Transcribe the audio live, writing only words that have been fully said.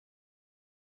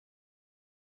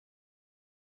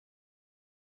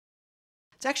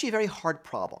It's actually a very hard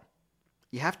problem.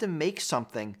 You have to make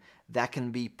something that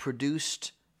can be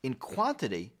produced in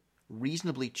quantity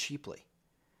reasonably cheaply,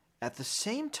 at the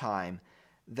same time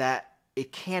that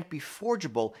it can't be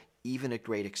forgeable even at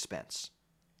great expense.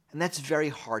 And that's very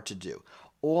hard to do.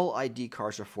 All ID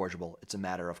cards are forgeable. It's a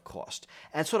matter of cost.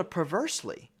 And sort of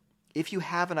perversely, if you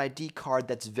have an ID card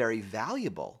that's very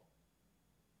valuable,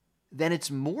 then it's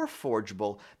more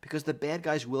forgeable because the bad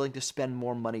guy's willing to spend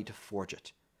more money to forge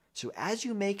it. So as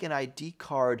you make an ID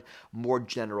card more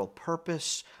general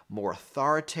purpose, more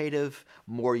authoritative,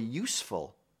 more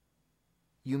useful,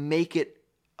 you make it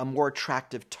a more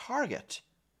attractive target,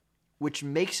 which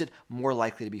makes it more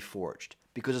likely to be forged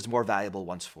because it's more valuable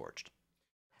once forged.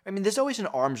 I mean, there's always an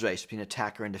arms race between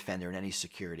attacker and defender in any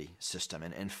security system,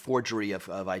 and forgery of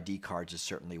ID cards is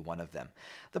certainly one of them.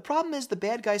 The problem is the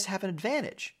bad guys have an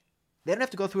advantage. They don't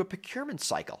have to go through a procurement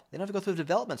cycle. They don't have to go through a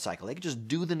development cycle. They can just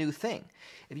do the new thing.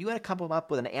 If you want to come up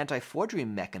with an anti-forgery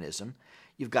mechanism,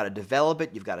 you've got to develop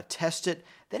it, you've got to test it,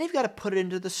 then you've got to put it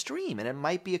into the stream, and it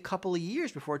might be a couple of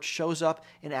years before it shows up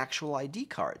in actual ID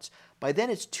cards. By then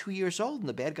it's 2 years old and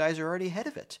the bad guys are already ahead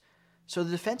of it. So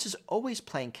the defense is always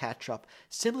playing catch-up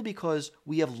simply because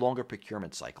we have longer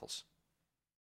procurement cycles.